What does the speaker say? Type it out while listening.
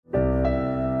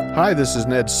Hi, this is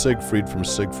Ned Siegfried from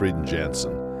Siegfried and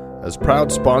Jensen. As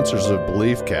proud sponsors of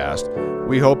BeliefCast,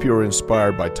 we hope you are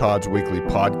inspired by Todd's weekly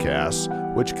podcasts,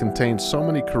 which contain so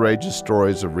many courageous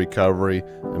stories of recovery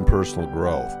and personal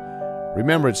growth.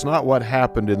 Remember, it's not what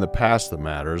happened in the past that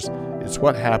matters, it's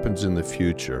what happens in the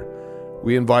future.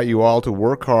 We invite you all to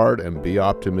work hard and be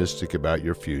optimistic about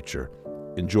your future.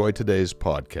 Enjoy today's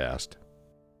podcast.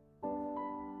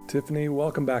 Tiffany,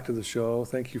 welcome back to the show.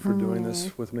 Thank you for doing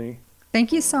this with me.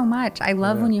 Thank you so much. I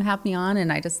love when you have me on,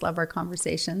 and I just love our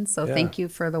conversation. So thank you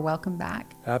for the welcome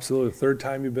back. Absolutely. Third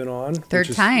time you've been on.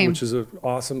 Third time. Which is an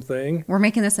awesome thing. We're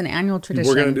making this an annual tradition.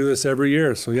 We're going to do this every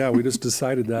year. So we just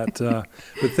decided that.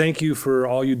 But thank you for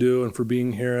all you do and for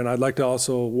being here. And I'd like to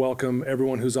also welcome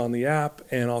everyone who's on the app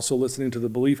and also listening to the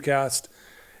BeliefCast,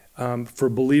 for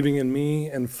believing in me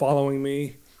and following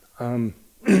me.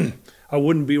 I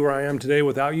wouldn't be where I am today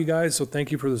without you guys, so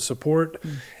thank you for the support.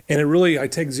 And I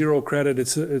take zero credit.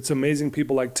 It's amazing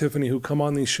people like Tiffany who come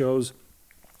on these shows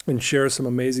and share some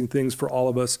amazing things for all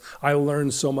of us. I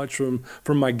learned so much from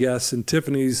my guests, and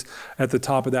Tiffany's at the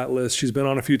top of that list. She's been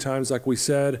on a few times, like we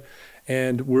said,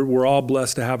 and we're all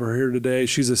blessed to have her here today.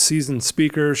 She's a seasoned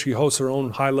speaker. She hosts her own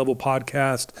high-level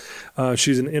podcast.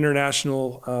 She's an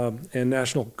international and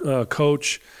national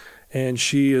coach. And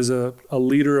she is a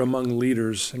leader among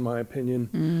leaders, in my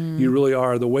opinion. You really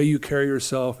are. The way you carry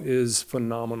yourself is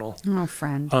phenomenal. Oh,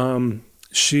 friend. The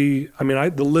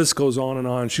list goes on and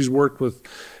on. She's worked with,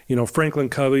 Franklin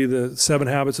Covey, the 7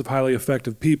 Habits of Highly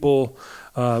Effective People,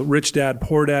 Rich Dad,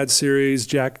 Poor Dad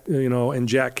series, and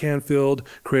Jack Canfield,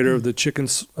 creator of the Chicken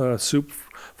Soup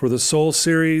for the Soul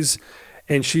series.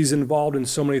 And she's involved in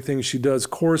so many things. She does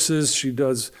courses. She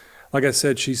does... Like I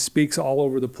said, she speaks all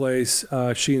over the place.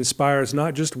 She inspires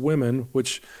not just women,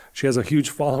 which she has a huge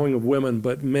following of women,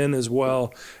 but men as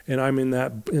well. And I'm in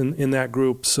that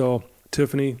group. So,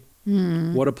 Tiffany,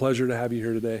 what a pleasure to have you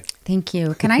here today. Thank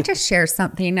you. Can I just share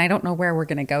something? I don't know where we're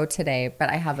going to go today, but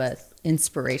I have a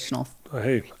inspirational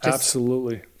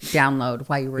absolutely download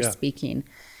while you were speaking.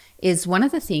 Is one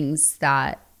of the things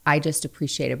that I just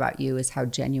appreciate about you is how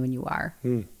genuine you are.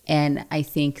 And I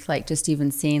think just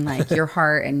even seeing your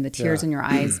heart and the tears in your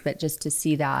eyes, but just to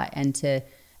see that and to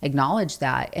acknowledge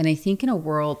that. And I think in a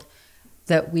world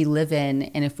that we live in,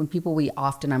 and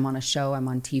I'm on a show, I'm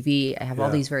on TV, I have all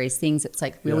these various things. It's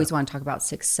we always want to talk about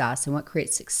success and what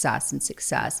creates success and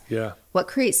success. Yeah. What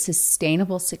creates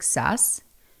sustainable success,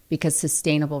 because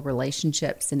sustainable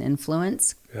relationships and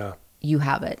influence, you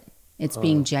have it. It's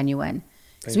being genuine.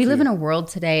 Because we live in a world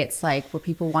today, it's where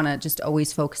people want to just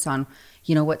always focus on,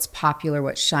 what's popular,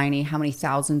 what's shiny, how many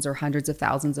thousands or hundreds of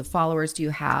thousands of followers do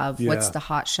you have, what's the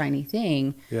hot, shiny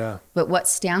thing. Yeah. But what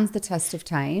stands the test of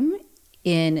time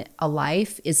in a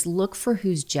life is look for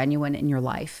who's genuine in your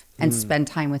life and spend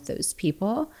time with those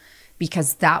people,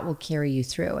 because that will carry you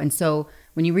through. And so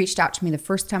when you reached out to me the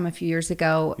first time a few years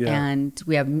ago, and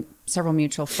we have several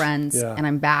mutual friends, and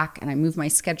I'm back and I moved my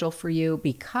schedule for you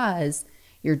because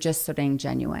you're just so dang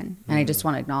genuine. And I just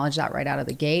want to acknowledge that right out of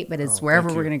the gate. But it's wherever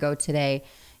we're going to go today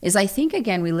is, I think,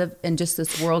 again, we live in just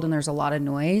this world and there's a lot of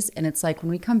noise. And it's when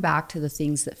we come back to the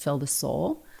things that fill the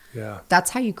soul,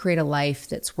 that's how you create a life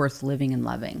that's worth living and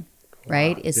loving,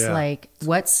 right? Wow.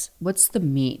 It's what's the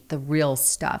meat, the real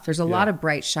stuff? There's a lot of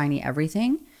bright, shiny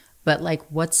everything, but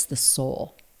what's the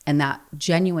soul and that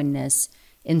genuineness?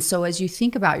 And so as you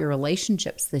think about your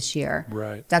relationships this year,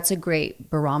 that's a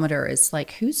great barometer. Is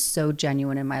who's so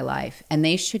genuine in my life? And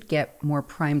they should get more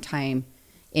prime time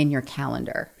in your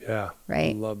calendar. Yeah.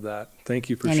 Right. I love that.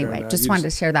 Thank you for sharing that. Anyway, just wanted to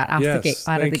share that out of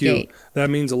the gate. That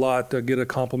means a lot to get a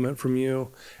compliment from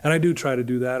you. And I do try to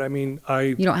do that.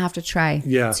 You don't have to try.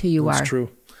 Yeah. It's who you are. That's true.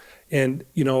 And,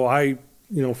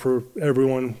 for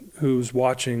everyone who's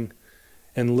watching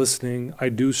and listening, I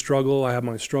do struggle. I have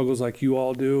my struggles like you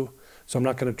all do. So I'm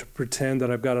not going to pretend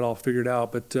that I've got it all figured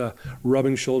out, but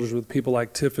rubbing shoulders with people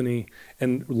like Tiffany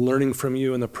and learning from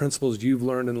you and the principles you've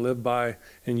learned and lived by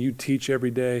and you teach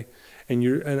every day. And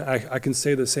I can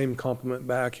say the same compliment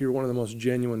back. You're one of the most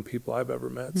genuine people I've ever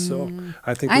met. So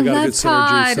I think we got a good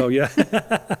synergy.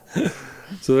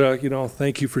 So So,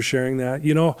 thank you for sharing that.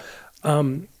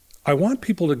 I want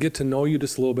people to get to know you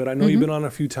just a little bit. I know you've been on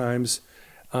a few times,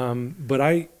 but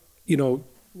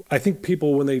I think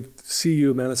people, when they see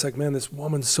you, man, it's man, this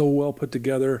woman's so well put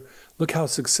together. Look how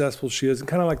successful she is. And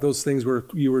kind of like those things where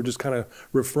you were just kind of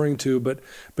referring to. But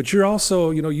you're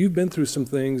also, you've been through some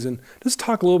things. And just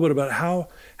talk a little bit about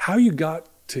how you got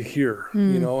to here,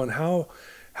 and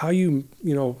how you,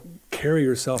 carry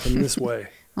yourself in this way.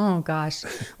 Oh, gosh.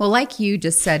 Well, like you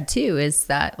just said, too, is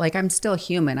that I'm still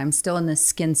human. I'm still in this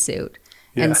skin suit.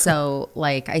 Yeah. And so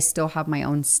like I still have my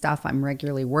own stuff I'm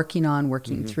regularly working on,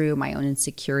 working through my own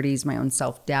insecurities, my own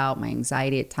self-doubt, my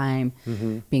anxiety at time,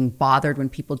 being bothered when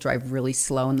people drive really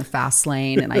slow in the fast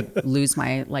lane and I lose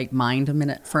my like mind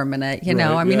for a minute, you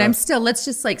know. I mean, I'm still, let's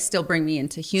just like still bring me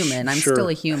into human. I'm still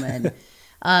a human.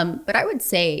 But I would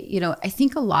say, you know, I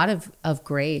think a lot of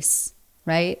grace,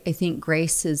 right? I think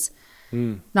grace is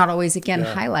not always again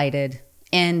highlighted,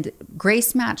 and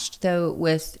grace matched though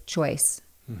with choice.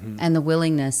 And the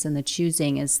willingness and the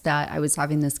choosing is that I was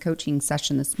having this coaching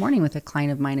session this morning with a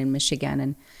client of mine in Michigan,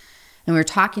 and we were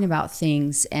talking about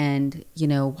things, and, you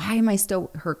know,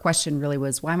 her question really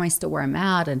was, why am I still where I'm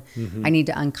at? And I need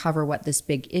to uncover what this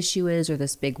big issue is, or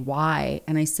this big why.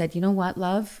 And I said, you know what,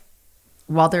 love?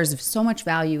 While there's so much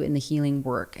value in the healing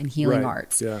work and healing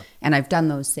arts, and I've done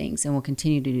those things and will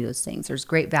continue to do those things, there's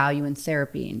great value in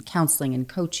therapy and counseling and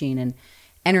coaching and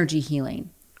energy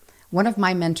healing. One of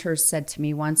my mentors said to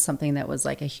me once something that was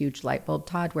like a huge light bulb,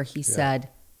 Todd, where he said,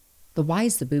 the why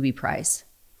is the booby prize.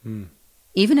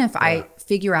 Even if I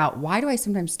figure out, why do I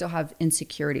sometimes still have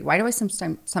insecurity? Why do I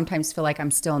sometimes feel like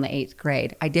I'm still in the 8th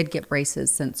grade? I did get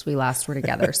braces since we last were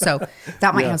together. So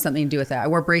that might have something to do with it. I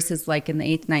wore braces like in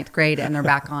the 8th, 9th grade, and they're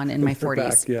back on in my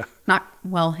 40s.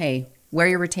 Well, hey, wear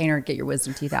your retainer, get your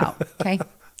wisdom teeth out. Okay.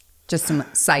 Just some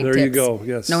side tips. There you go.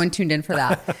 Yes. No one tuned in for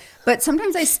that. But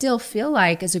sometimes I still feel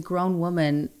like as a grown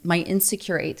woman, my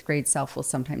insecure 8th grade self will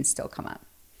sometimes still come up.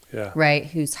 Yeah. Right?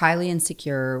 Who's highly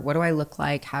insecure. What do I look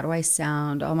like? How do I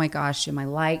sound? Oh my gosh, am I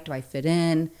liked? Do I fit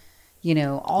in? You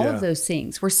know, all of those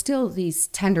things. We're still these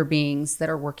tender beings that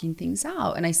are working things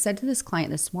out. And I said to this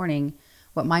client this morning,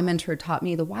 what my mentor taught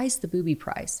me, the why is the booby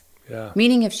prize. Yeah.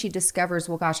 Meaning if she discovers,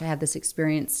 well, gosh, I had this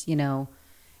experience, you know,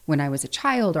 when I was a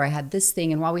child, or I had this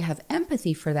thing. And while we have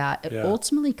empathy for that, it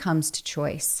ultimately comes to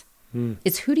choice.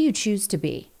 It's who do you choose to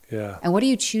be? Yeah. And what do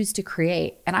you choose to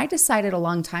create? And I decided a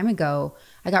long time ago,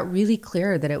 I got really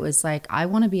clear that it was like, I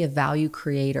want to be a value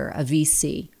creator, a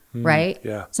VC, right?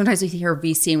 Yeah. Sometimes we hear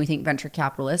VC and we think venture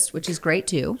capitalist, which is great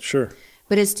too. Sure.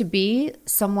 But is to be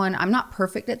someone, I'm not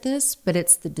perfect at this, but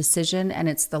it's the decision and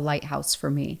it's the lighthouse for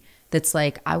me. That's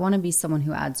like, I want to be someone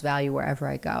who adds value wherever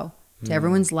I go, to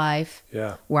everyone's life,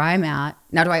 where I'm at.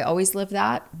 Now, do I always live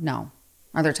that? No.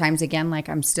 Are there times, again, like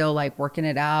I'm still like working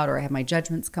it out, or I have my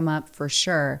judgments come up? For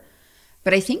sure.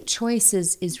 But I think choice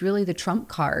is really the trump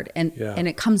card. And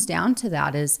it comes down to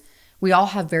that is we all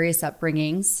have various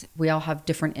upbringings. We all have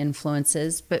different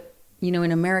influences. But, you know,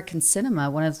 in American cinema,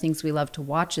 one of the things we love to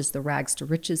watch is the rags to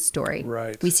riches story.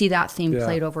 Right. We see that theme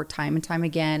played over time and time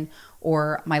again.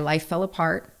 Or my life fell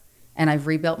apart and I've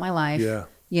rebuilt my life,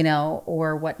 you know,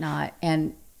 or whatnot.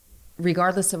 And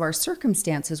regardless of our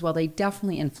circumstances, well, they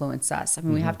definitely influence us. I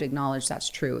mean, we have to acknowledge that's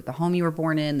true. The home you were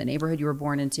born in, the neighborhood you were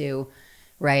born into,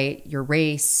 right? Your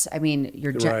race. I mean,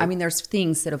 I mean, there's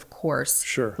things that, of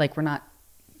course, like we're not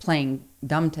playing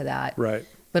dumb to that. Right.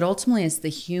 But ultimately, it's the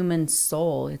human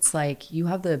soul. It's like you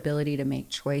have the ability to make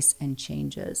choice and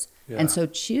changes. And so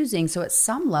choosing, so at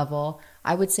some level,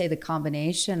 I would say the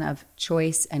combination of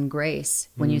choice and grace,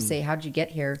 when you say, how did you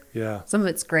get here? Some of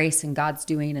it's grace and God's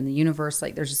doing and the universe.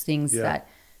 Like there's just things that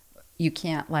you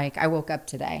can't, like, I woke up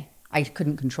today. I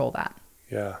couldn't control that.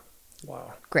 Yeah.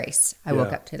 Wow. Grace. I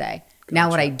woke up today. Gotcha. Now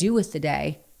what I do with the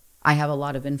day, I have a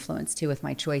lot of influence too with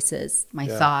my choices, my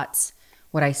thoughts,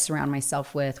 what I surround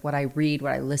myself with, what I read,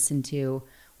 what I listen to,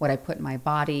 what I put in my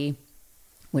body.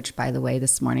 Which, by the way,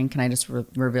 this morning, can I just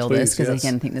reveal this? Because I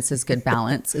again think this is good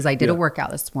balance. Is I did a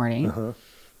workout this morning,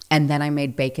 and then I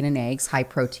made bacon and eggs, high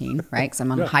protein, right? Because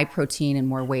I'm on high protein and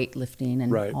more weight lifting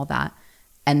and all that.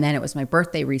 And then it was my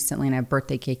birthday recently, and I have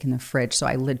birthday cake in the fridge. So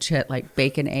I legit like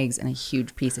bacon, eggs, and a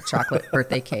huge piece of chocolate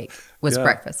birthday cake was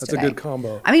breakfast today. That's a good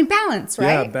combo. I mean, balance,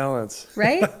 right? Yeah, balance.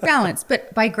 Right? Balance.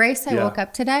 But by grace, I woke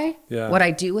up today. What I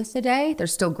do with the day,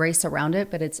 there's still grace around it,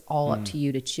 but it's all up to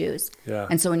you to choose.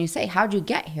 And so when you say, how'd you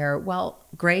get here? Well,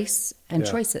 grace and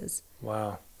choices.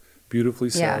 Wow.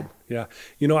 Beautifully said. Yeah.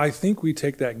 You know, I think we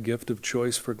take that gift of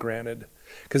choice for granted.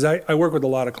 Because I work with a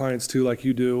lot of clients too, like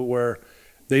you do, where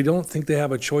they don't think they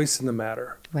have a choice in the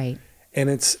matter. Right. And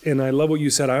I love what you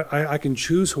said. I can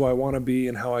choose who I want to be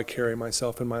and how I carry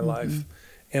myself in my life.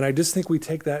 And I just think we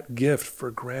take that gift for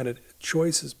granted.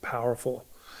 Choice is powerful.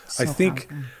 So I think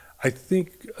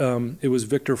it was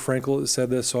Viktor Frankl that said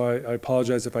this, so I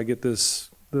apologize if I get this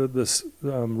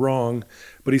wrong.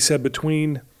 But he said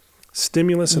between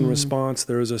stimulus and response,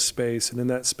 there is a space. And in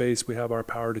that space, we have our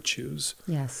power to choose.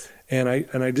 Yes. And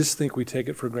I just think we take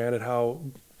it for granted how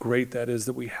great that is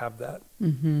that we have that,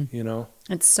 you know?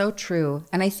 It's so true.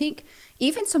 And I think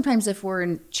even sometimes if we're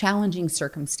in challenging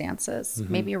circumstances,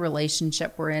 maybe a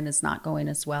relationship we're in is not going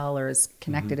as well or as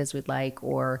connected as we'd like,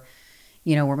 or,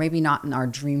 we're maybe not in our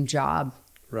dream job.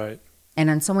 Right. And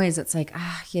in some ways it's like,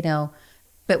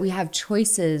 but we have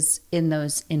choices in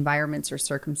those environments or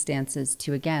circumstances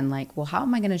to, again, like, well, how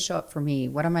am I going to show up for me?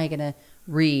 What am I going to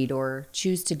read or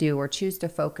choose to do or choose to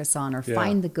focus on or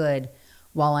find the good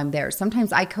while I'm there?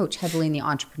 Sometimes I coach heavily in the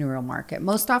entrepreneurial market.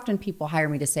 Most often people hire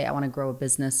me to say, I want to grow a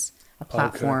business, a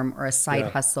platform, or a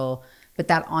side hustle. But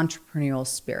that entrepreneurial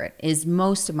spirit is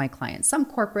most of my clients. Some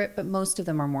corporate, but most of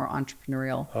them are more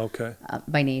entrepreneurial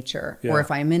by nature. Yeah. Or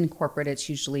if I'm in corporate, it's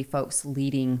usually folks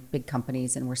leading big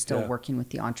companies, and we're still working with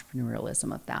the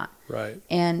entrepreneurialism of that. Right.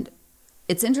 And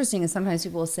it's interesting, and sometimes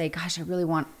people will say, gosh, I really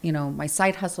want, my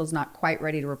side hustle is not quite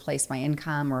ready to replace my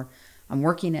income, or I'm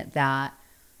working at that,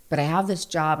 but I have this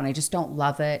job and I just don't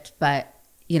love it. But,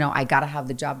 I got to have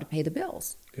the job to pay the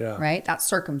bills. Yeah. Right? That's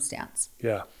circumstance.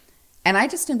 Yeah. And I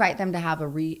just invite them to have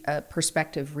a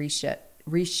perspective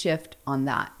reshift on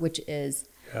that, which is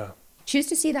choose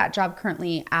to see that job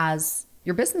currently as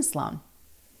your business loan,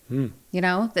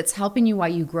 that's helping you while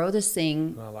you grow this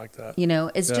thing. I like that.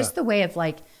 It's just the way of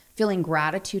like feeling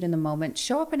gratitude in the moment.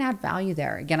 Show up and add value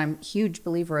there. Again, I'm a huge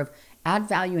believer of add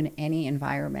value in any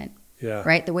environment. Yeah.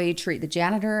 Right? The way you treat the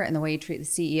janitor and the way you treat the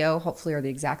CEO hopefully are the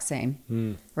exact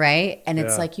same. Right? And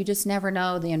it's like you just never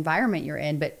know the environment you're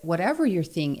in, but whatever your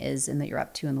thing is and that you're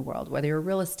up to in the world, whether you're a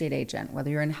real estate agent, whether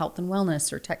you're in health and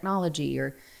wellness or technology,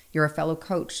 or you're a fellow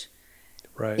coach,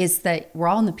 is that we're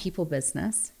all in the people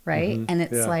business, right? And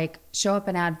it's like show up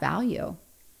and add value.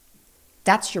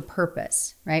 That's your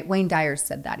purpose, right? Wayne Dyer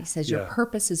said that. He says your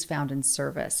purpose is found in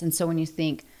service. And so when you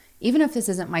think, even if this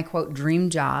isn't my quote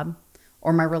dream job,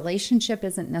 or my relationship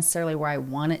isn't necessarily where I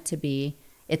want it to be,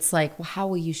 it's like, well, how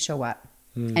will you show up?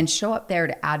 And show up there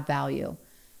to add value.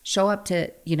 Show up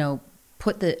to,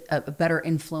 put a better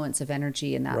influence of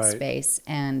energy in that space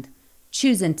and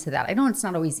choose into that. I know it's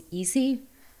not always easy,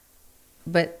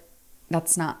 but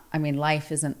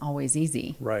life isn't always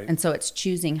easy. Right. And so it's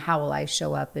choosing how will I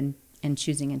show up and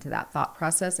choosing into that thought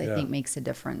process, I think makes a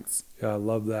difference. Yeah, I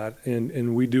love that.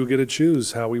 And we do get to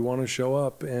choose how we want to show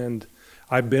up. And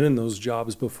I've been in those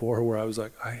jobs before where I was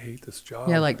like, I hate this job.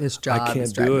 Yeah, like this job I can't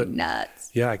is do driving it. Me nuts.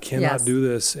 Yeah, I cannot do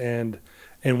this. And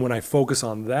when I focus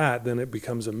on that, then it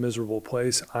becomes a miserable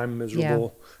place. I'm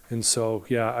miserable. Yeah. And so,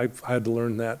 I had to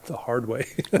learn that the hard way.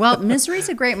 Well, misery is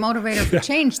a great motivator for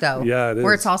change, though. Yeah, it is.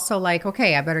 Where it's also like,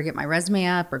 okay, I better get my resume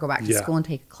up or go back to school and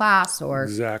take a class or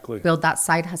build that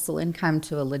side hustle income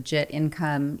to a legit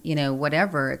income,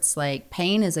 whatever. It's like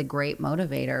pain is a great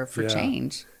motivator for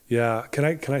change. Yeah. Can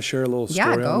I share a little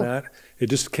story on that? It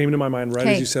just came to my mind right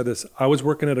as you said this. I was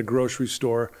working at a grocery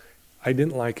store. I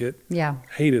didn't like it. Yeah.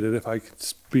 Hated it, if I could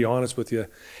be honest with you.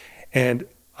 And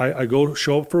I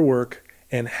show up for work,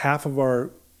 and half of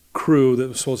our crew that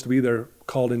was supposed to be there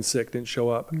called in sick, didn't show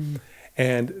up.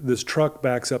 And this truck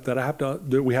backs up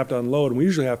that we have to unload, and we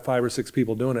usually have 5 or 6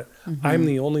 people doing it. I'm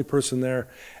the only person there.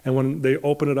 And when they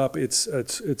open it up,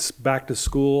 it's back to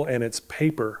school, and it's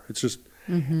paper. It's just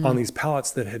on these pallets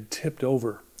that had tipped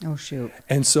over. Oh, shoot.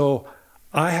 And so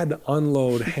I had to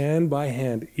unload hand by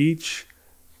hand each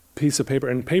piece of paper,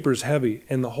 and paper's heavy.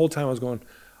 And the whole time I was going,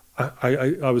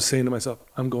 I was saying to myself,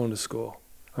 I'm going to school.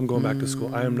 I'm going back to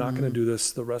school. I am not going to do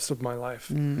this the rest of my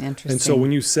life. Interesting. And so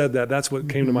when you said that, that's what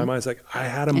came to my mind. It's like, I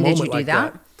had a moment like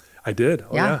that. Did you do that? I did.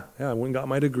 Oh, yeah. I went and got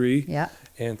my degree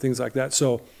and things like that.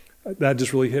 So that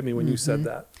just really hit me when you said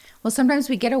that. Well, sometimes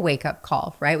we get a wake-up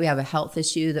call, right? We have a health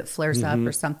issue that flares up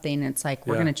or something. And it's like,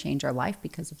 we're going to change our life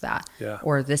because of that. Yeah.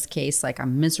 Or this case, like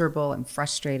I'm miserable, I'm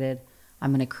frustrated,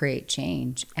 I'm going to create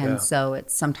change. And so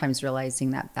it's sometimes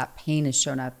realizing that pain has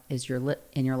shown up as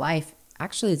in your life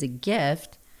actually as a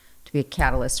gift to be a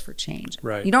catalyst for change.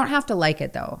 Right. You don't have to like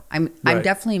it, though. I'm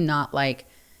definitely not like,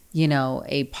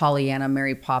 a Pollyanna,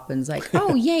 Mary Poppins, like,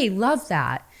 oh, yay, love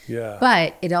that. Yeah.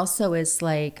 But it also is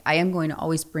like, I am going to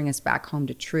always bring us back home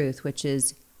to truth, which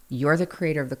is you're the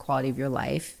creator of the quality of your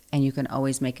life, and you can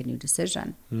always make a new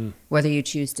decision. Whether you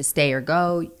choose to stay or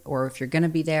go, or if you're going to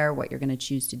be there, what you're going to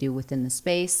choose to do within the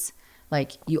space.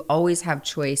 Like, you always have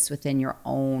choice within your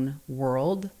own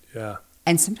world. Yeah.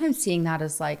 And sometimes seeing that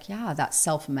as like, that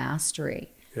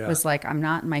self-mastery. Yeah. It was like, I'm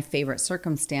not in my favorite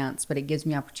circumstance, but it gives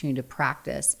me opportunity to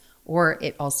practice. Or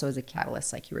it also is a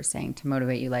catalyst, like you were saying, to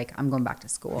motivate you, like, I'm going back to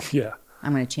school. Yeah.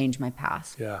 I'm going to change my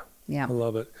path. Yeah. Yeah. I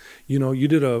love it. You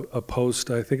did a post,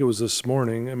 I think it was this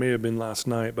morning, it may have been last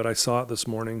night, but I saw it this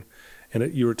morning,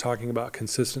 and you were talking about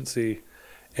consistency.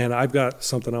 And I've got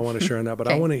something I want to share on that, but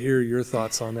I want to hear your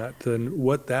thoughts on that and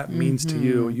what that means to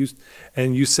you.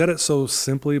 You said it so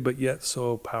simply, but yet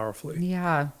so powerfully.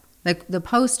 Yeah. The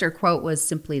post or quote was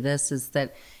simply this, is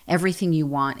that everything you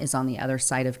want is on the other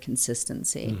side of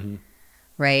consistency,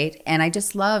 right? And I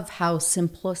just love how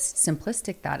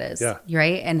simplistic that is,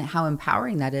 right? And how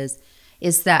empowering that is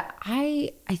that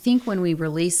I think when we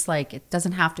release, like, it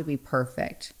doesn't have to be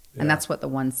perfect. And that's what the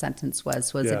one sentence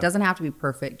was it doesn't have to be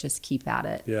perfect, just keep at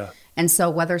it. Yeah. And so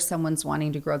whether someone's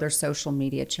wanting to grow their social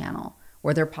media channel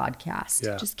or their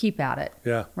podcast, just keep at it.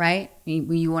 Yeah. Right?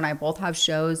 You and I both have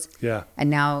shows. Yeah. And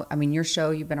now, I mean, your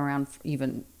show, you've been around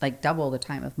even like double the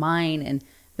time of mine.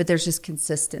 But there's just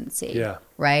consistency. Yeah.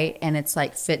 Right? And it's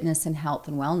like fitness and health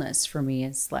and wellness for me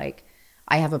is like,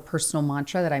 I have a personal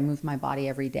mantra that I move my body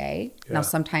every day. Yeah. Now,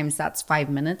 sometimes that's 5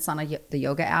 minutes on the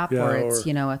yoga app, or it's, a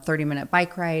 30-minute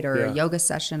bike ride or a yoga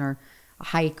session or a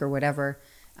hike or whatever.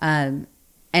 But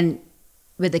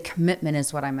the commitment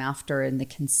is what I'm after, and the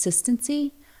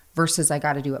consistency versus I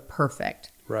got to do it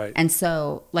perfect. Right. And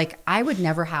so, like, I would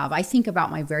never have, I think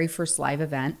about my very first live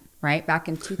event, right? Back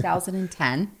in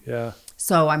 2010. Yeah.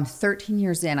 So I'm 13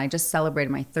 years in. I just celebrated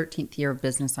my 13th year of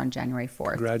business on January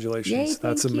 4th. Congratulations. Yay,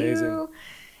 That's amazing. You.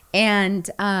 And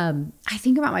I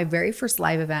think about my very first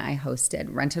live event I hosted,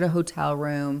 rented a hotel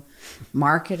room,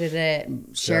 marketed it,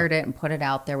 and shared it, and put it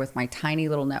out there with my tiny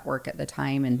little network at the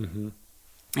time,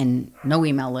 and no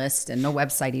email list and no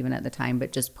website even at the time,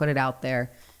 but just put it out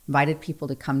there. Invited people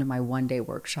to come to my one-day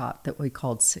workshop that we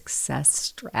called Success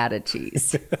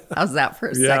Strategies. How's that for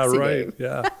a sexy name?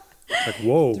 Yeah. Like,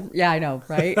 whoa. Yeah, I know,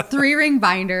 right? 3-ring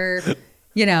binder,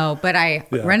 but I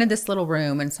rented this little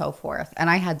room and so forth. And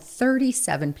I had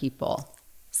 37 people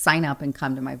sign up and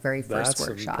come to my very first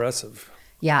workshop. That's impressive.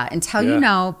 Yeah, until you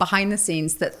know, behind the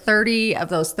scenes, that 30 of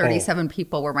those 37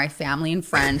 people were my family and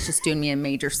friends just doing me a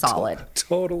major solid.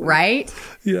 Totally. Right?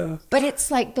 Yeah. But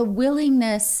it's like the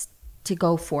willingness to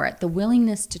go for it, the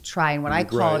willingness to try, and what I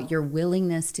call your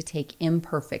willingness to take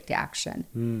imperfect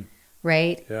action,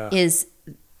 right? Yeah. Is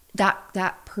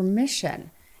that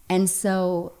permission. And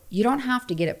so you don't have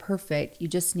to get it perfect. You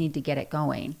just need to get it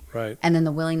going. Right. And then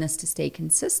the willingness to stay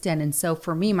consistent. And so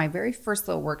for me, my very first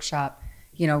little workshop,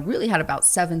 really had about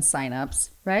 7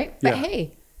 signups, right? But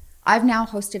hey, I've now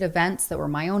hosted events that were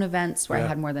my own events where I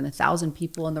had more than 1,000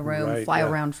 people in the room, fly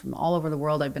around from all over the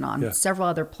world. I've been on several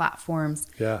other platforms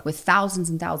with thousands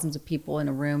and thousands of people in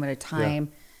a room at a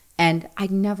time. And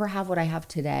I'd never have what I have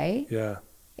today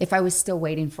if I was still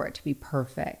waiting for it to be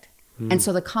perfect. And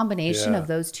so the combination of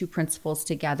those two principles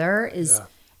together is,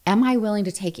 am I willing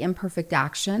to take imperfect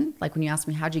action? Like when you ask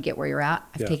me, how'd you get where you're at?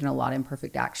 I've taken a lot of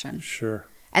imperfect action. Sure.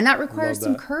 And that requires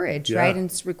some courage, right? And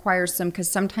it requires some,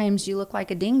 because sometimes you look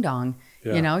like a ding dong.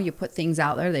 You put things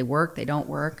out there, they work, they don't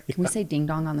work. Can we say ding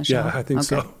dong on the show? Yeah, I think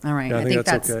so. All right. Yeah, I think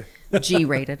that's okay.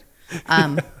 G-rated.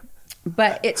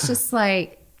 But it's just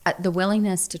like the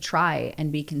willingness to try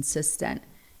and be consistent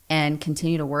and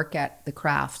continue to work at the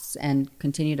crafts and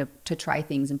continue to try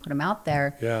things and put them out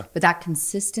there. Yeah. But that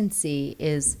consistency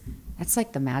that's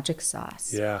like the magic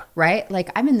sauce. Yeah. Right? Like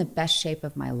I'm in the best shape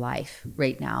of my life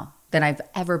right now than I've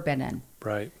ever been in.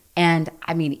 Right. And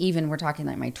I mean, even we're talking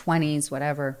like my 20s,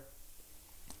 whatever.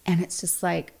 And it's just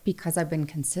like, because I've been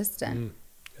consistent.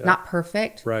 Not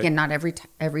perfect. Right. Again, not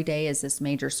every day is this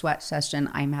major sweat session.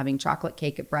 I'm having chocolate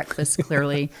cake at breakfast,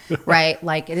 clearly, right?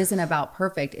 Like it isn't about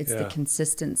perfect. It's the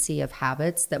consistency of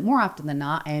habits that more often than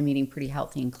not, I am eating pretty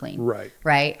healthy and clean. Right.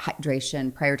 Right?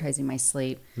 Hydration, prioritizing my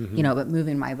sleep, but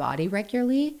moving my body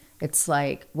regularly. It's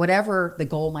like whatever the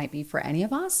goal might be for any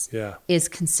of us is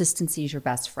consistency is your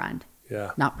best friend.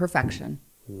 Yeah. Not perfection.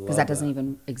 Because that doesn't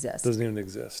even exist. Doesn't even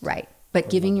exist. Right. But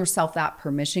giving yourself that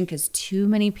permission, because too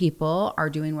many people are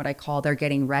doing what I call they're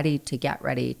getting ready to get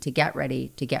ready, to get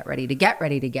ready, to get ready, to get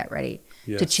ready, to get ready,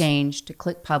 to change, to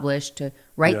click publish, to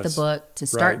write the book, to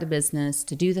start the business,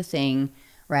 to do the thing,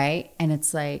 right? And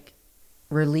it's like,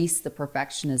 release the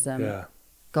perfectionism. Yeah.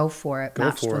 Go for it.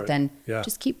 Matched with then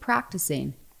just keep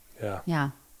practicing. Yeah. Yeah.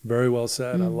 Very well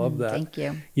said. I love that. Thank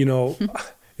you.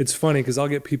 It's funny because I'll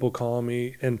get people calling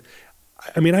me, and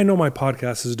I mean, I know my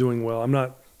podcast is doing well. I'm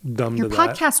not dumb Your to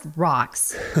that. podcast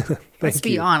rocks. Let's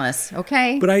be honest,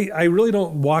 okay? But I really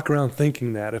don't walk around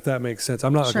thinking that, if that makes sense.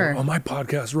 I'm not like, oh, my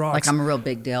podcast rocks. Like I'm a real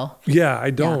big deal. Yeah, I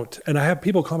don't. And I have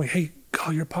people call me, hey,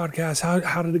 call your podcast.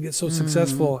 How did it get so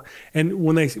successful? And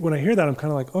when I hear that, I'm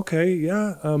kind of like, okay,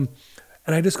 yeah. And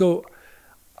I just go,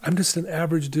 I'm just an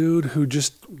average dude who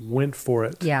just went for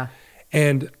it. Yeah.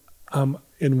 And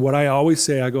what I always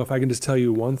say, I go, if I can just tell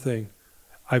you one thing,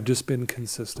 I've just been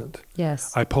consistent.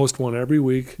 Yes. I post one every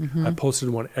week. I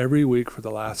posted one every week for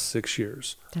the last 6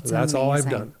 years. That's all I've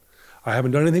done. I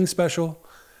haven't done anything special,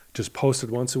 just posted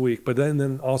once a week. But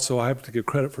then also I have to give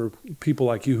credit for people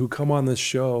like you who come on this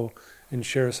show and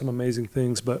share some amazing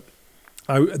things. But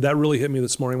That really hit me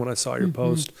this morning when I saw your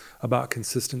post about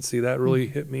consistency. That really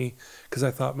hit me because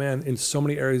I thought, man, in so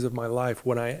many areas of my life,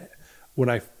 when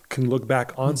I can look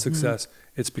back on success,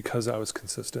 it's because I was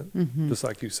consistent, just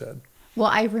like you said. Well,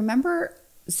 I remember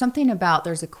something about,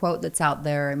 there's a quote that's out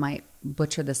there, I might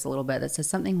butcher this a little bit, that says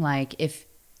something like,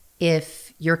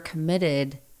 if you're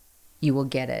committed, you will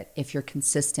get it. If you're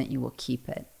consistent, you will keep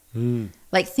it.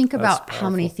 Like, think about how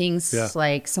many things,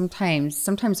 like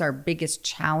sometimes our biggest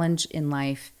challenge in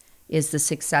life is the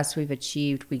success we've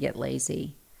achieved, we get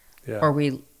lazy or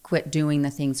we quit doing the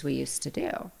things we used to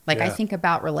do. Like, I think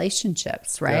about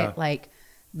relationships, right? Like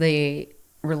the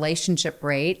relationship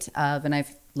rate of, and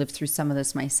I've lived through some of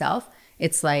this myself,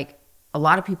 it's like a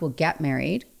lot of people get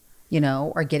married,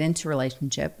 or get into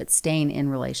relationship, but staying in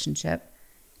relationship.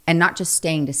 And not just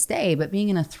staying to stay, but being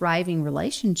in a thriving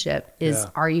relationship is,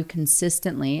 are you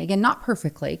consistently, again, not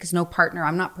perfectly, because no partner,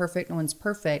 I'm not perfect, no one's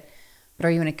perfect, but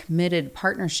are you in a committed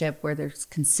partnership where there's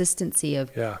consistency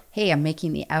of, hey, I'm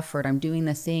making the effort, I'm doing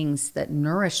the things that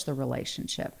nourish the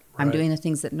relationship. Right. I'm doing the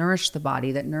things that nourish the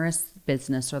body, that nourish the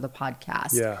business or the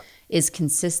podcast. Is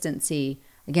consistency,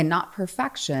 again, not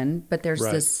perfection, but there's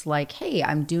this like, hey,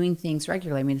 I'm doing things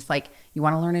regularly. I mean, it's like you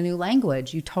want to learn a new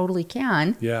language, you totally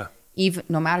can. Even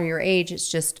no matter your age, it's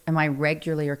just, am I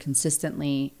regularly or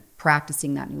consistently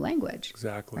practicing that new language?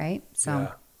 Exactly. Right.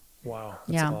 So, wow,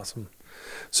 that's awesome.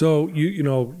 So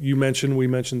we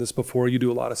mentioned this before. You do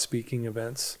a lot of speaking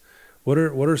events. What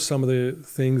are some of the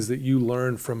things that you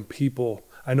learn from people?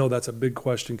 I know that's a big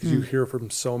question because you hear from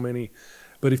so many,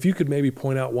 but if you could maybe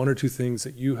point out one or two things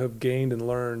that you have gained and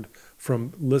learned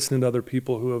from listening to other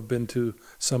people who have been to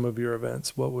some of your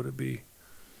events, what would it be?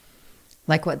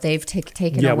 Like what they've taken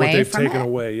away from it? Yeah, what they've taken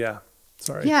away,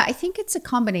 Sorry. Yeah, I think it's a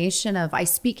combination of, I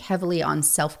speak heavily on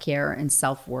self-care and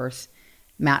self-worth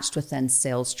matched with then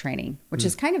sales training, which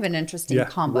is kind of an interesting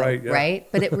combo,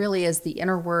 right? But it really is the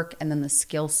inner work and then the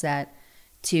skill set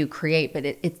to create,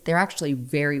 but they're actually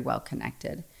very well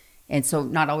connected. And so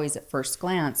not always at first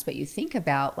glance, but you think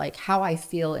about like how I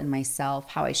feel in myself,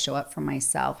 how I show up for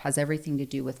myself has everything to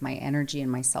do with my energy and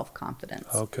my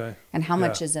self-confidence. Okay. And how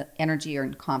much is energy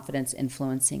or confidence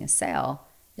influencing a sale?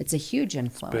 It's a huge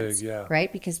influence,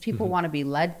 right? Because people want to be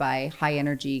led by high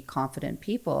energy, confident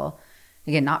people.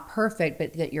 Again, not perfect,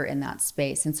 but that you're in that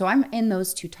space. And so I'm in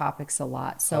those two topics a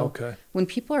lot. So when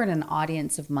people are in an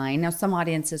audience of mine, now some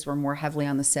audiences were more heavily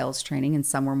on the sales training and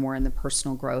some were more in the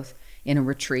personal growth in a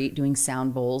retreat, doing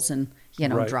sound bowls and,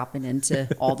 dropping into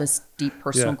all this deep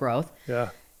personal growth.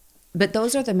 But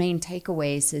those are the main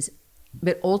takeaways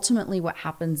but ultimately what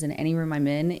happens in any room I'm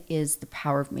in is the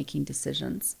power of making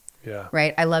decisions.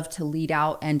 Right. I love to lead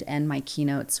out and end my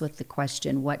keynotes with the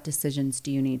question, what decisions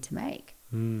do you need to make?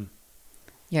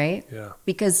 Right?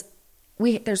 Because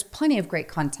there's plenty of great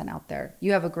content out there.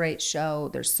 You have a great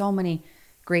show. There's so many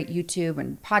great YouTube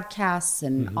and podcasts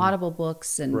and Audible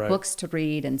books and books to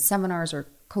read and seminars or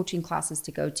coaching classes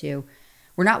to go to.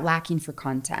 We're not lacking for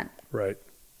content. Right.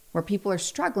 Where people are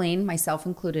struggling, myself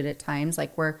included at times,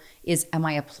 like am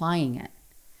I applying it?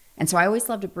 And so I always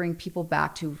love to bring people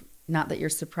back to, not that you're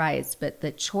surprised, but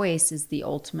the choice is the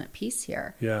ultimate piece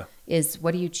here. Is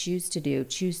what do you choose to do,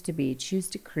 choose to be, choose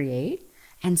to create?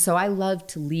 And so I love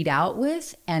to lead out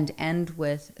with and end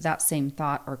with that same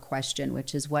thought or question,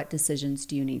 which is what decisions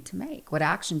do you need to make? What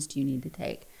actions do you need to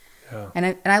take?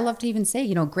 And I love to even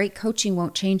say, great coaching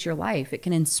won't change your life. It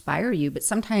can inspire you. But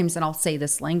sometimes, and I'll say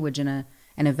this language in an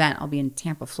event, I'll be in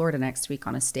Tampa, Florida next week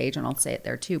on a stage, and I'll say it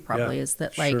there too probably, is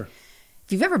that if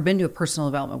you've ever been to a personal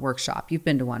development workshop, you've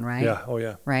been to one,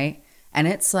 right? Right? And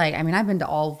it's like, I've been to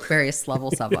all various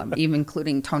levels of them, even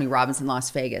including Tony Robbins in Las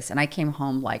Vegas. And I came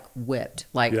home like whipped,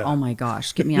 oh my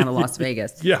gosh, get me out of Las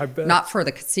Vegas. I bet. Not for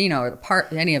the casino or the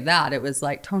part, any of that. It was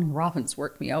like Tony Robbins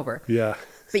worked me over.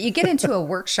 But you get into a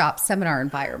workshop seminar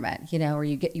environment, or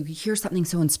you hear something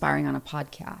so inspiring on a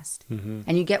podcast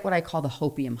and you get what I call the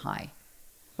hopium high.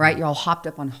 Right? You're all hopped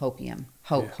up on hopium,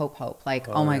 hope. Like,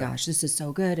 oh my gosh, this is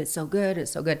so good. It's so good.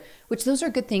 It's so good. Which those are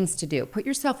good things to do. Put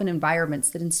yourself in environments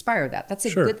that inspire that. That's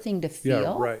a good thing to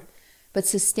feel. But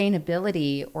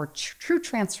sustainability or true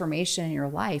transformation in your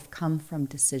life come from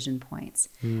decision points.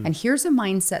 And here's a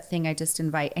mindset thing I just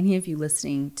invite any of you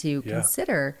listening to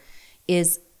consider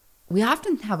is we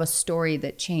often have a story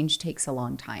that change takes a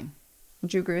long time.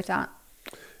 Would you agree with that?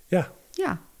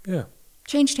 Yeah.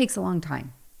 Change takes a long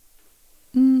time.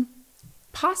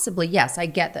 Possibly, yes. I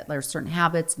get that there's certain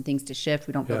habits and things to shift.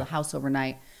 We don't build a house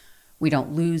overnight. We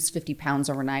don't lose 50 pounds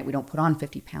overnight. We don't put on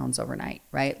 50 pounds overnight,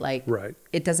 right?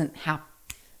 It doesn't happen.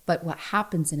 But what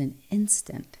happens in an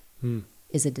instant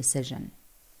is a decision.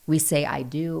 We say, I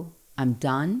do, I'm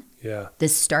done. Yeah.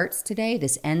 This starts today.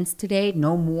 This ends today.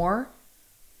 No more.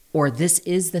 Or this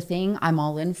is the thing I'm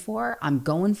all in for. I'm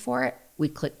going for it. We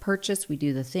click purchase. We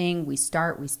do the thing. We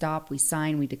start. We stop. We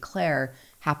sign. We declare.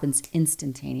 Happens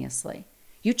instantaneously.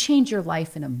 You change your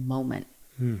life in a moment.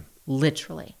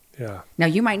 Literally. Yeah. Now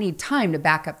you might need time to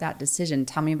back up that decision.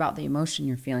 Tell me about the emotion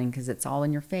you're feeling because it's all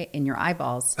in your in your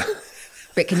eyeballs.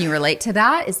 But can you relate to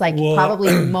that? It's like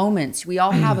probably moments. We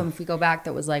all have them. If we go back,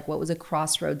 that was like, what was a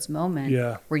crossroads moment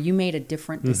where you made a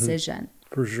different decision?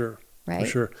 For sure. Right. For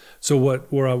sure. So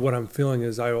what I'm feeling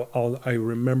is I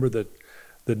remember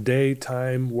the day,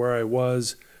 time where I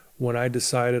was when I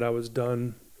decided I was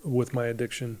done with my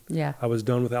addiction. Yeah. I was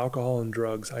done with alcohol and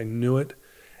drugs. I knew it.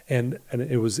 And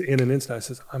it was in an instant. I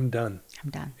says, I'm done. I'm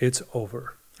done. It's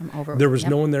over. I'm over. There was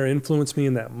no one there influenced me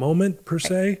in that moment per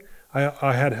se.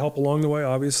 I had help along the way,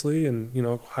 obviously, and,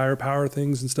 higher power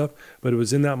things and stuff. But it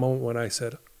was in that moment when I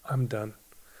said, I'm done.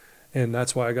 And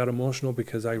that's why I got emotional,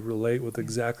 because I relate with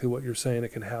exactly what you're saying.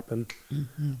 It can happen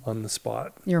on the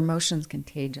spot. Your emotion's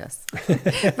contagious.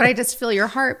 But I just feel your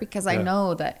heart because I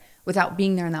know that without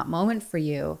being there in that moment for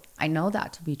you, I know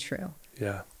that to be true.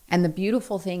 Yeah. And the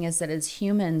beautiful thing is that as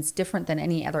humans, different than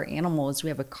any other animal, is we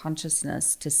have a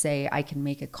consciousness to say, I can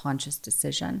make a conscious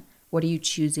decision. What are you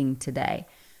choosing today?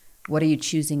 What are you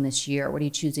choosing this year? What are you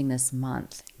choosing this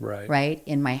month? Right. Right?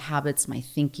 In my habits, my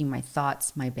thinking, my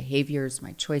thoughts, my behaviors,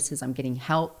 my choices, I'm getting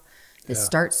help. This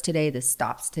starts today. This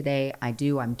stops today.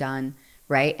 I'm done.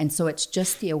 Right? And so it's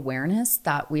just the awareness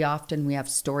that we have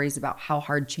stories about how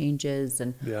hard change is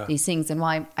and these things. And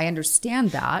while I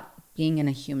understand that, being in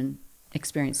a human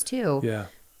experience too,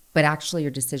 but actually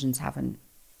your decisions happen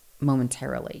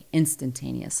momentarily,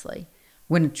 instantaneously,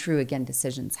 when true, again,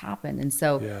 decisions happen. And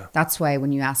so that's why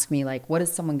when you ask me, like, what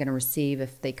is someone going to receive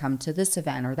if they come to this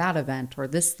event or that event or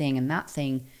this thing and that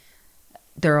thing,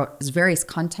 there is various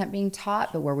content being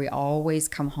taught, but where we always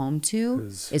come home to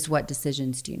is what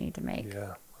decisions do you need to make?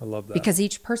 Yeah, I love that. Because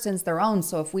each person's their own.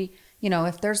 So if we,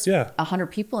 if there's 100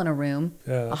 people in a room,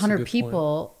 100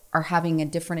 people are having a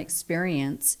different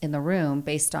experience in the room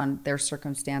based on their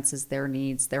circumstances, their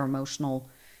needs, their emotional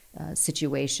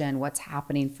situation, what's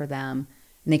happening for them.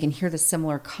 And they can hear the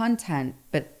similar content,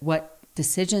 but what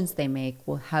decisions they make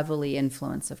will heavily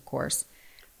influence, of course,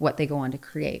 what they go on to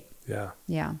create. Yeah.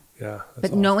 Yeah. Yeah. But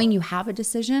awesome. Knowing you have a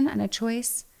decision and a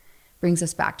choice brings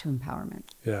us back to empowerment.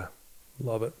 Yeah.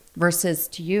 Love it. Versus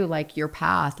to you, like your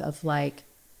path of like,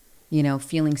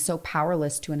 feeling so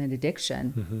powerless to an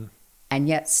addiction and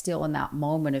yet still in that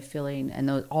moment of feeling and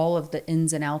all of the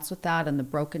ins and outs with that and the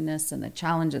brokenness and the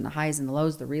challenge and the highs and the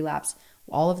lows, the relapse,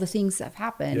 all of the things that have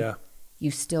happened. Yeah. You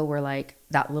still were like,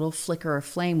 that little flicker of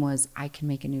flame was, I can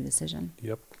make a new decision.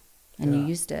 Yep. And you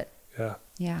used it. Yeah.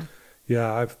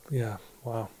 Yeah. Yeah.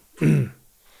 Wow.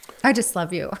 I just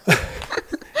love you.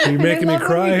 You're making me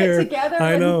cry here. Together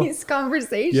I know. These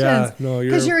conversations. Yeah. No,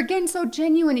 because you're again so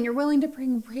genuine and you're willing to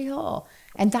bring real.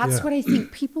 And that's what I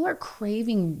think people are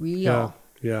craving real.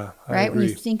 Yeah. Right? Agree. When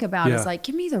you think about it, it's like,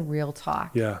 give me the real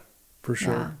talk. Yeah, for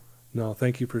sure. Yeah. No,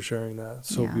 thank you for sharing that.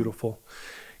 It's so beautiful.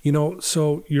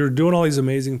 So you're doing all these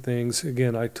amazing things.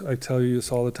 Again, I tell you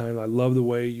this all the time. I love the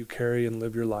way you carry and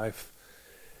live your life.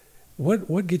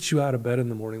 What gets you out of bed in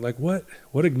the morning? Like what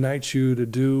ignites you to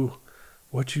do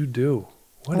what you do?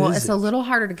 It's a little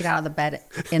harder to get out of the bed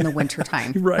in the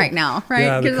wintertime right now, right?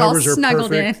 Yeah, because the all covers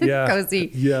snuggled are perfect. in,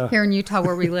 cozy. Yeah. Here in Utah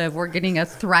where we live, we're getting a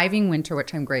thriving winter,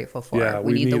 which I'm grateful for. Yeah,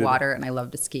 we need the water and I love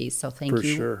to ski. So thank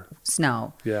you, sure.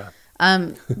 snow. Yeah.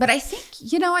 But I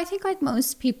think like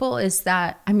most people is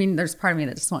that, there's part of me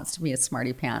that just wants to be a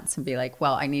smarty pants and be like,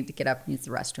 well, I need to get up and use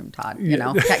the restroom, Todd.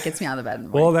 That gets me out of the bed in the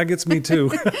morning. Well, that gets me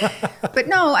too. But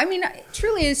no,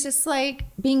 truly it's just like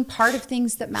being part of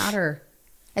things that matter.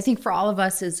 I think for all of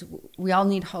us is we all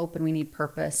need hope and we need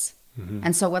purpose.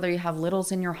 And so whether you have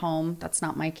littles in your home, that's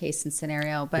not my case and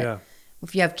scenario, but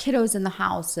if you have kiddos in the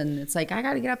house and it's like, I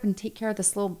got to get up and take care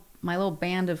of my little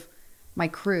band of my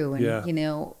crew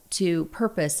and, to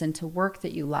purpose and to work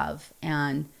that you love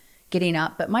and getting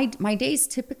up. But my days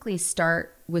typically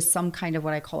start with some kind of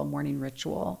what I call a morning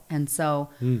ritual. And so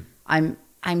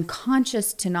I'm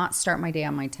conscious to not start my day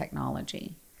on my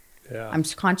technology. Yeah. I'm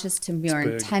conscious to more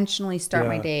intentionally start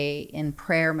my day in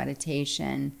prayer,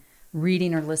 meditation,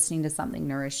 reading or listening to something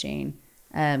nourishing.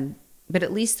 But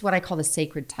at least what I call the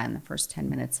sacred 10, the first 10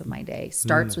 minutes of my day,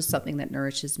 starts with something that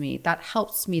nourishes me. That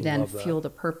helps me then fuel the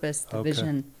purpose, the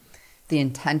vision, the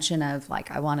intention of like,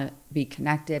 I want to be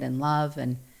connected and love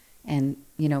and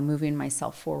moving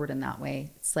myself forward in that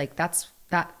way. It's like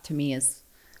that to me is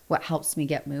what helps me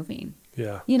get moving.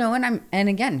 Yeah. You know, and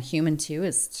again, human too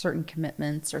is certain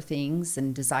commitments or things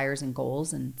and desires and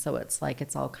goals. And so it's like,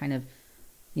 it's all kind of,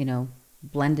 you know,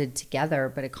 blended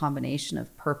together, but a combination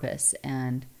of purpose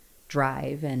and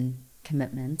drive and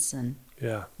commitments and,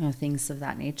 Yeah. you know, things of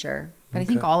that nature. But I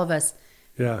think all of us,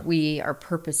 we are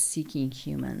purpose-seeking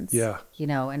humans. Yeah. You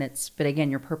know, but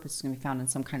again, your purpose is going to be found in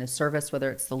some kind of service,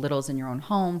 whether it's the littles in your own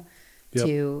home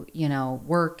to, you know,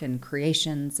 work and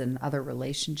creations and other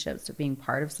relationships, or being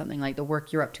part of something. Like the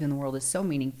work you're up to in the world is so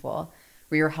meaningful,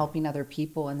 where you're helping other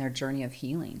people in their journey of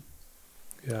healing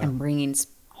and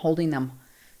holding them,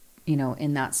 you know,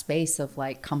 in that space of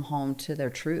like, come home to their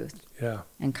truth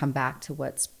and come back to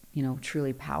what's, you know,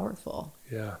 truly powerful.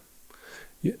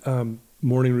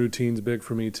 Morning routine's big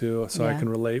for me too, so I can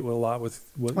relate a lot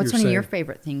with what What's you're saying. one of your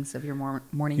favorite things of your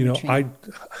morning routine?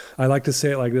 I like to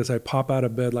say it like this: I pop out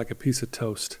of bed like a piece of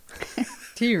toast.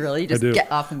 Do you really? Just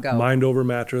get up and go. Mind over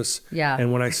mattress. Yeah.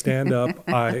 And when I stand up,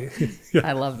 I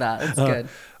love that. It's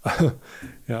good.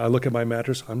 I look at my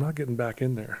mattress. I'm not getting back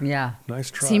in there. Yeah. Nice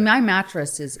try. See, my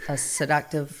mattress is a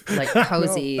seductive, like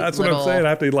cozy. That's what I'm saying. I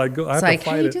have to like go. I have to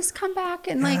fight hey, it. just come back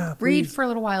and like read for a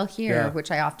little while here, which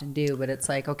I often do. But it's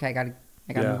like, okay, I gotta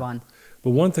move on.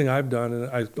 But one thing I've done, and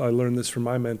I learned this from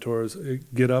my mentors,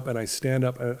 get up and I stand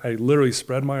up and I literally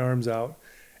spread my arms out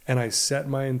and I set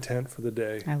my intent for the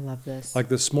day. I love this. Like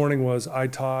this morning was, I,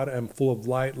 Todd, am full of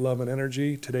light, love, and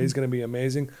energy. Today's going to be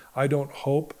amazing. I don't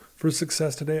hope for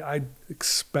success today. I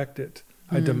expect it.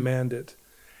 I demand it.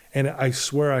 And I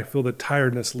swear I feel the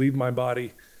tiredness leave my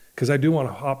body, because I do want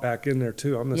to hop back in there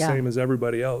too. I'm the same as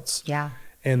everybody else. Yeah.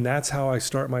 And that's how I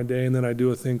start my day. And then I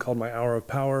do a thing called my hour of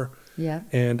power. Yeah.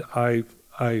 And I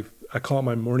call it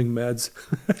my morning meds.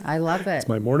 I love it. It's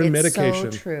my morning medication.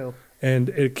 It's so true. And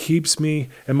it keeps me,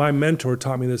 and my mentor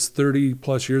taught me this 30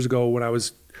 plus years ago when I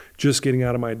was just getting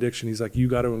out of my addiction. He's like, you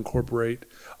got to incorporate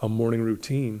a morning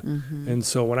routine. Mm-hmm. And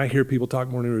so when I hear people talk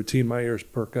morning routine, my ears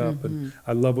perk up. And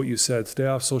I love what you said. Stay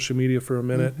off social media for a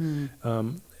minute.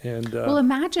 Well,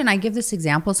 imagine, I give this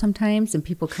example sometimes and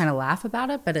people kind of laugh about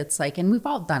it, but it's like, and we've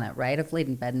all done it, right? I've laid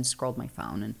in bed and scrolled my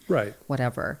phone and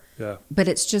whatever. Yeah. But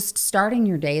it's just starting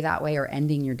your day that way or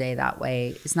ending your day that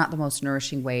way is not the most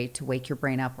nourishing way to wake your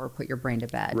brain up or put your brain to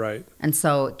bed. Right. And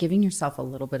so giving yourself a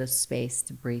little bit of space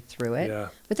to breathe through it. Yeah.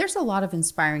 But there's a lot of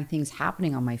inspiring things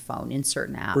happening on my phone in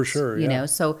certain apps. For sure. You know,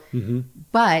 so,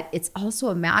 but it's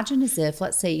also, imagine as if,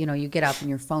 let's say, you know, you get up and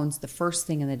your phone's the first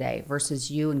thing in the day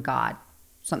versus you and God.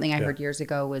 Something I heard years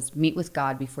ago was meet with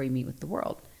God before you meet with the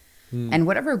world. And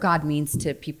whatever God means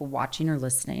to people watching or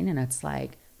listening, and it's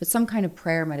like, but some kind of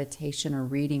prayer, meditation, or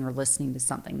reading or listening to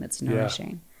something that's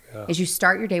nourishing. Is you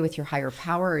start your day with your higher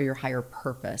power or your higher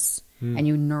purpose, and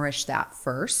you nourish that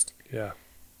first. Yeah.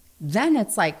 Then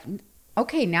it's like,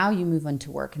 okay, now you move on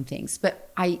to work and things.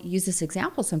 But I use this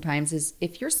example sometimes is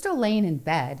if you're still laying in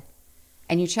bed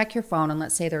and you check your phone and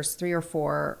let's say there's 3 or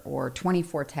 4 or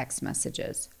 24 text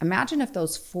messages. Imagine if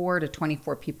those 4 to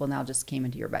 24 people now just came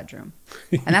into your bedroom.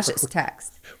 And that's just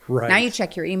text. Right. Now you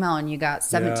check your email and you got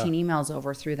 17 emails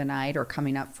over through the night or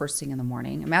coming up first thing in the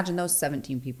morning. Imagine those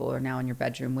 17 people are now in your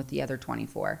bedroom with the other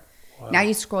 24. Wow. Now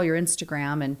you scroll your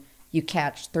Instagram and you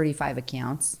catch 35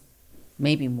 accounts,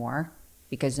 maybe more,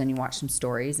 because then you watch some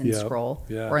stories and scroll.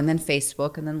 Yeah. Or and then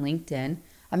Facebook and then LinkedIn.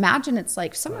 Imagine it's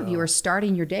like some of you are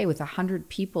starting your day with 100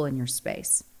 people in your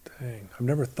space. Dang, I've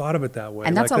never thought of it that way.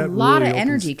 And that's a lot of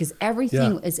energy because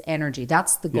everything is energy.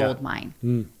 That's the gold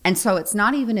mine. And so it's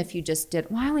not even if you just did,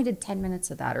 well, I only did 10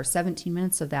 minutes of that or 17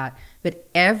 minutes of that, but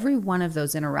every one of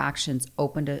those interactions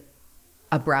opened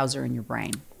a browser in your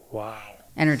brain. Wow.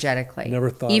 Energetically. Never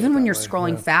thought even when you're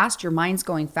scrolling fast, your mind's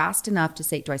going fast enough to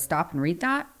say, do I stop and read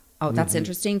that? Oh, that's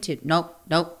interesting too. Nope.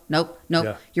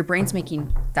 Yeah. Your brain's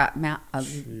making that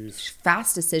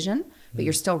fast decision, but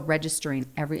you're still registering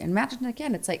imagine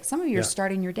again, it's like some of you are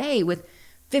starting your day with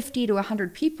 50 to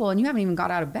 100 people and you haven't even got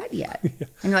out of bed yet. And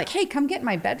you're like, hey, come get in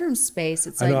my bedroom space.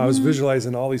 It's like, I was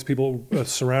visualizing all these people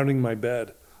surrounding my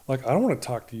bed. Like, I don't want to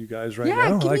talk to you guys now.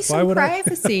 Yeah, give me some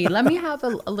privacy. Let me have a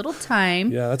little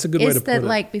time. Yeah, that's a good way to put it. Is that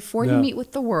like before you meet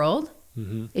with the world,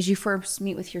 is you first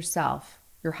meet with yourself,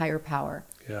 your higher power.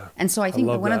 Yeah. And so I think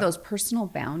that one of those personal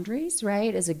boundaries,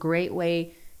 right, is a great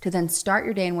way to then start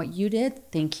your day. And what you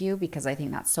did, thank you, because I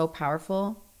think that's so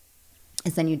powerful,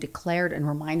 is then you declared and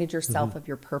reminded yourself of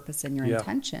your purpose and your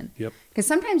intention. Yep. Because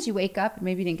sometimes you wake up and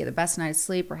maybe you didn't get the best night of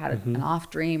sleep or had an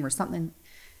off dream or something,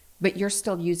 but you're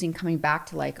still coming back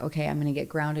to like, okay, I'm going to get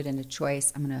grounded into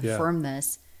choice. I'm going to affirm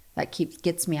this. That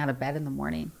gets me out of bed in the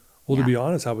morning. Well, to be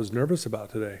honest, I was nervous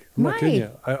about today. I'm not kidding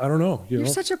you. I don't know. You're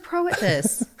such a pro at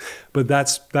this. But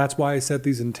that's why I set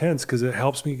these intents, because it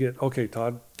helps me get, okay,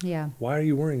 Todd, why are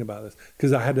you worrying about this?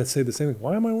 Because I had to say the same thing.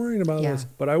 Why am I worrying about this?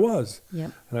 But I was.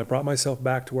 Yep. And I brought myself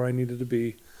back to where I needed to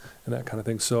be and that kind of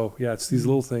thing. So, yeah, it's these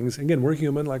little things. Again, we're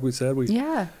human, like we said. But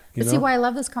see, why I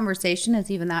love this conversation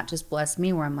is even that just blessed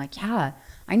me, where I'm like, I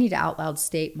need to out loud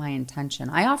state my intention.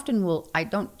 I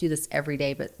don't do this every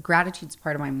day, but gratitude's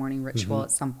part of my morning ritual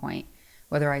at some point.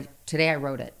 Today I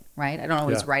wrote it, right? I don't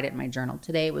always write it in my journal.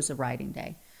 Today was a writing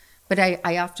day. But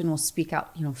I often will speak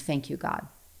out, thank you, God,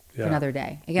 for another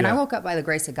day. Again, I woke up by the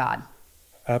grace of God.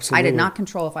 Absolutely. I did not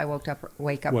control if I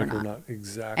wake up or not.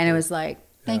 Exactly. And it was like,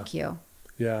 thank you.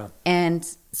 Yeah. And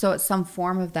so it's some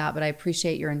form of that, but I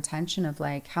appreciate your intention of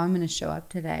like how I'm going to show up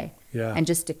today. Yeah. And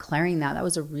just declaring that. That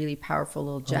was a really powerful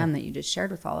little gem that you just shared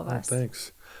with all of us.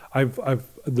 Thanks.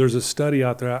 There's a study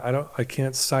out there. I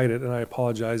can't cite it, and I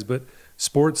apologize, but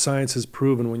sports science has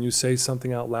proven when you say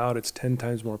something out loud, it's 10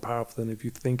 times more powerful than if you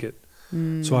think it.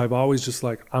 So I've always just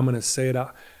like, I'm going to say it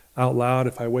out loud.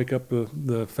 If I wake up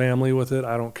the family with it,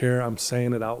 I don't care. I'm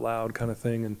saying it out loud kind of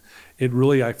thing. And it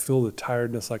really, I feel the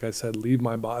tiredness, like I said, leave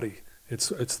my body. It's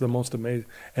the most amazing.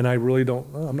 And I really don't,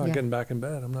 I'm not getting back in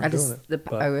bed. I'm not doing it.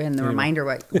 The reminder,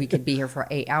 what we could be here for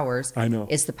 8 hours I know.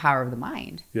 is the power of the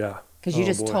mind. Yeah. Because you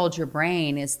just told your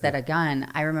brain is that,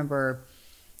 again, I remember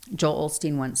Joel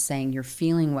Osteen once saying, you're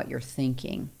feeling what you're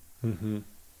thinking. Mm-hmm.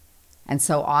 And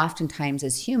so oftentimes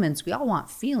as humans, we all want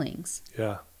feelings.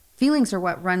 Yeah. Feelings are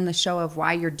what run the show of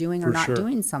why you're doing or not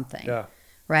doing something. Yeah.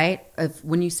 Right?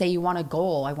 When you say you want a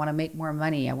goal, I want to make more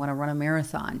money, I want to run a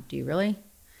marathon. Do you really?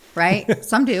 Right?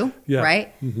 Some do.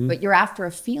 Right? Mm-hmm. But you're after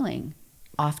a feeling.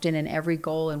 Often in every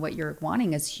goal and what you're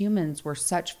wanting, as humans, we're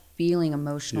such feeling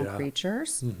emotional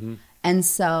creatures. Mm-hmm. And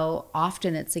so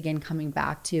often it's, again, coming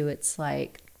back to, it's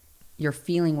like you're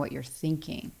feeling what you're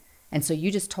thinking. And so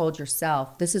you just told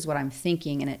yourself, this is what I'm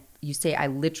thinking. And you say, I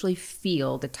literally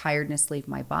feel the tiredness leave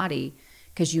my body,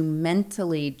 because you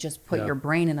mentally just put your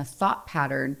brain in a thought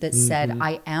pattern that said,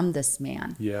 I am this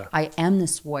man. Yeah. I am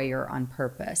this warrior on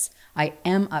purpose. I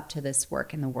am up to this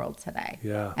work in the world today.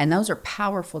 Yeah. And those are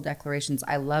powerful declarations.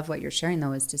 I love what you're sharing,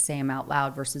 though, is to say them out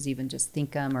loud versus even just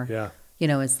think them, or,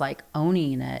 it's like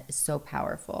owning it is so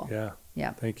powerful. Yeah.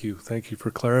 Yeah. Thank you. Thank you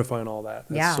for clarifying all that.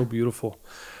 That's so beautiful.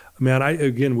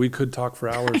 Man, we could talk for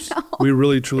hours. We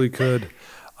really, truly could.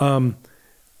 One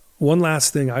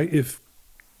last thing,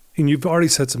 and you've already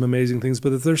said some amazing things,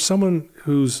 but if there's someone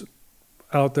who's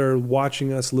out there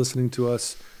watching us, listening to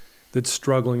us, that's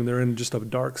struggling, they're in just a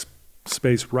dark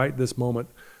space right this moment,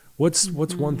 what's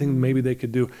one thing maybe they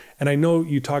could do? And I know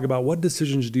you talk about, what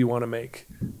decisions do you want to make?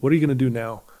 What are you going to do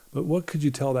now? But what could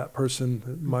you tell that person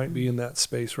that might be in that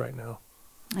space right now?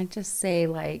 I just say,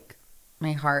 like,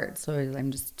 my heart, so I'm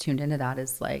just tuned into that,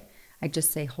 is like, I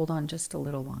just say, hold on just a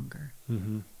little longer.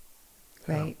 Mm-hmm.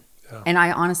 Right? Yeah. And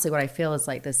I honestly, what I feel is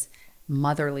like this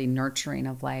motherly nurturing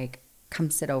of like,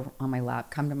 come sit over on my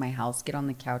lap, come to my house, get on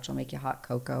the couch, I'll make you hot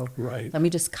cocoa. Right. Let me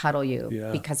just cuddle you,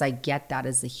 because I get that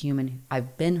as a human.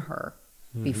 I've been her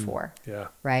before. Yeah.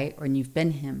 Right? Or you've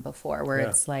been him before, where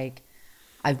it's like,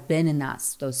 I've been in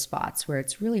those spots where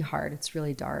it's really hard, it's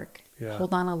really dark. Yeah.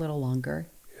 Hold on a little longer.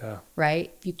 Yeah.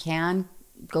 Right? If you can,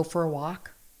 go for a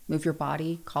walk, move your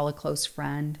body, call a close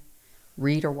friend,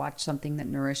 read or watch something that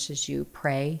nourishes you,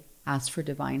 pray, ask for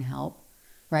divine help.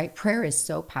 Right? Prayer is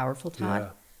so powerful,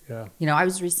 Todd. Yeah. I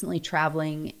was recently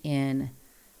traveling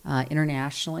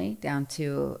internationally down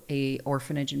to a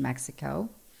orphanage in Mexico,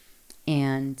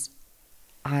 and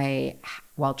I,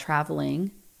 while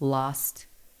traveling,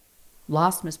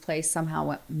 misplaced, somehow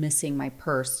went missing my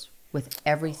purse with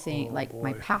everything,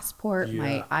 my passport,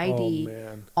 my ID,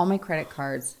 all my credit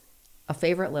cards, a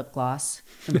favorite lip gloss,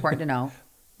 important to know,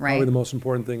 right? Probably the most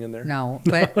important thing in there. No,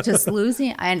 but just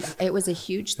losing, and it was a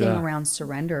huge thing around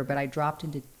surrender, but I dropped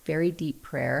into very deep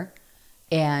prayer,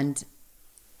 and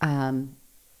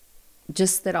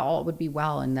just that all would be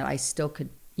well, and that I still could,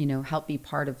 help be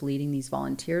part of leading these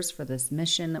volunteers for this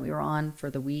mission that we were on for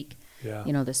the week,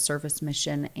 this service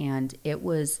mission. And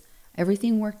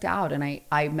everything worked out. And I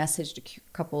messaged a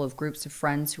couple of groups of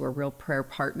friends who are real prayer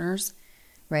partners,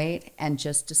 right? And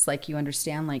just like you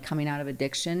understand, like coming out of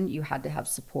addiction, you had to have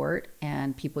support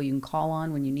and people you can call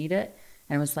on when you need it.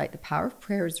 And it was like, the power of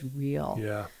prayer is real.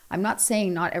 Yeah. I'm not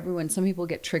saying not everyone, some people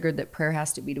get triggered that prayer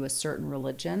has to be to a certain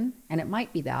religion, and it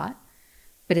might be that,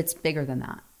 but it's bigger than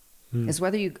that. It's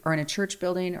whether you are in a church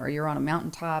building or you're on a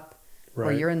mountaintop,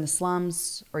 or you're in the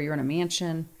slums or you're in a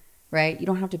mansion, right? You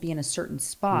don't have to be in a certain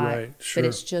spot, but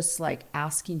it's just like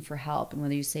asking for help. And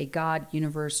whether you say God,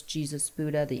 universe, Jesus,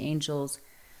 Buddha, the angels,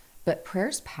 But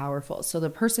prayer's powerful. So the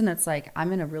person that's like,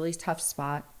 I'm in a really tough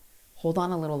spot, hold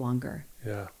on a little longer.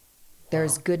 Yeah.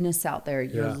 There's goodness out there.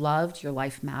 You're Yeah. loved. Your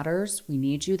life matters. We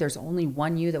need you. There's only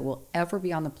one you that will ever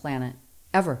be on the planet.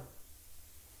 Ever.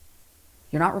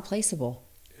 You're not replaceable.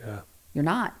 Yeah. You're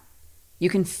not. You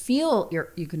can feel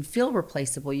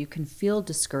replaceable. You can feel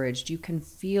discouraged. You can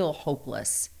feel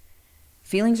hopeless.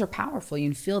 Feelings are powerful. You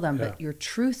can feel them, Yeah. but your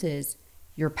truth is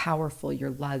you're powerful. You're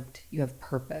loved. You have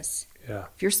purpose. Yeah.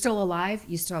 If you're still alive,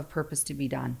 you still have purpose to be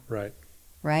done. Right.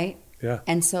 Right? Yeah.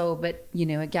 And so, but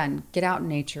again, get out in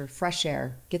nature, fresh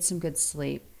air, get some good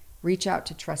sleep, reach out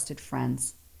to trusted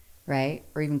friends, right?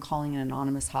 Or even calling an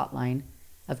anonymous hotline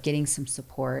of getting some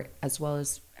support, as well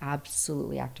as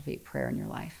absolutely activate prayer in your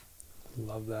life.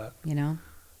 Love that. You know?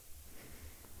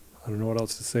 I don't know what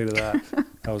else to say to that.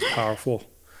 That was powerful.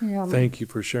 Yeah. Thank you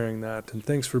for sharing that. And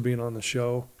thanks for being on the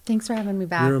show. Thanks for having me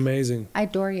back. You're amazing. I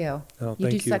adore you. Oh, You do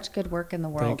thank you. such good work in the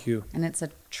world. Thank you. And it's a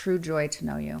true joy to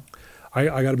know you. I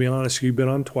got to be honest, you've been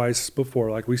on twice before,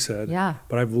 like we said. Yeah.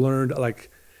 But I've learned,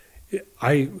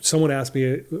 someone asked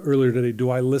me earlier today, do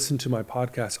I listen to my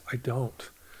podcast? I don't.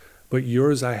 But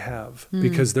yours I have,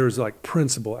 because there's like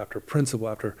principle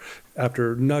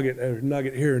after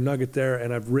nugget here, nugget there,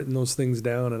 and I've written those things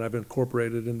down and I've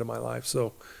incorporated it into my life.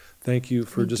 So thank you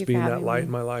for just being that light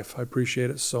in my life. I appreciate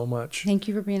it so much. Thank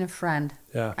you for being a friend.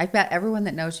 Yeah. I bet everyone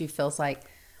that knows you feels like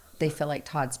they feel like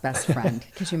Todd's best friend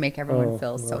because you make everyone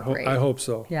feel so great. I hope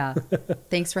so. Yeah.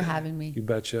 Thanks for having me. You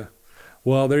betcha.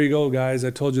 Well, there you go, guys.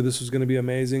 I told you this was going to be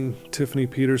amazing. Tiffany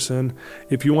Peterson.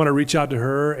 If you want to reach out to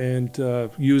her and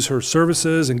use her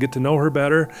services and get to know her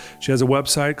better, she has a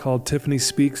website called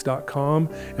tiffanyspeaks.com,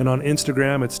 and on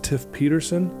Instagram it's Tiff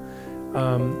Peterson.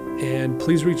 And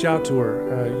please reach out to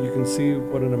her. You can see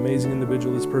what an amazing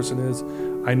individual this person is.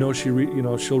 I know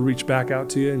she'll reach back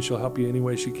out to you and she'll help you any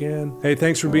way she can. Hey,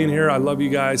 thanks for being here. I love you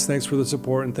guys. Thanks for the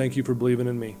support, and thank you for believing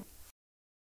in me.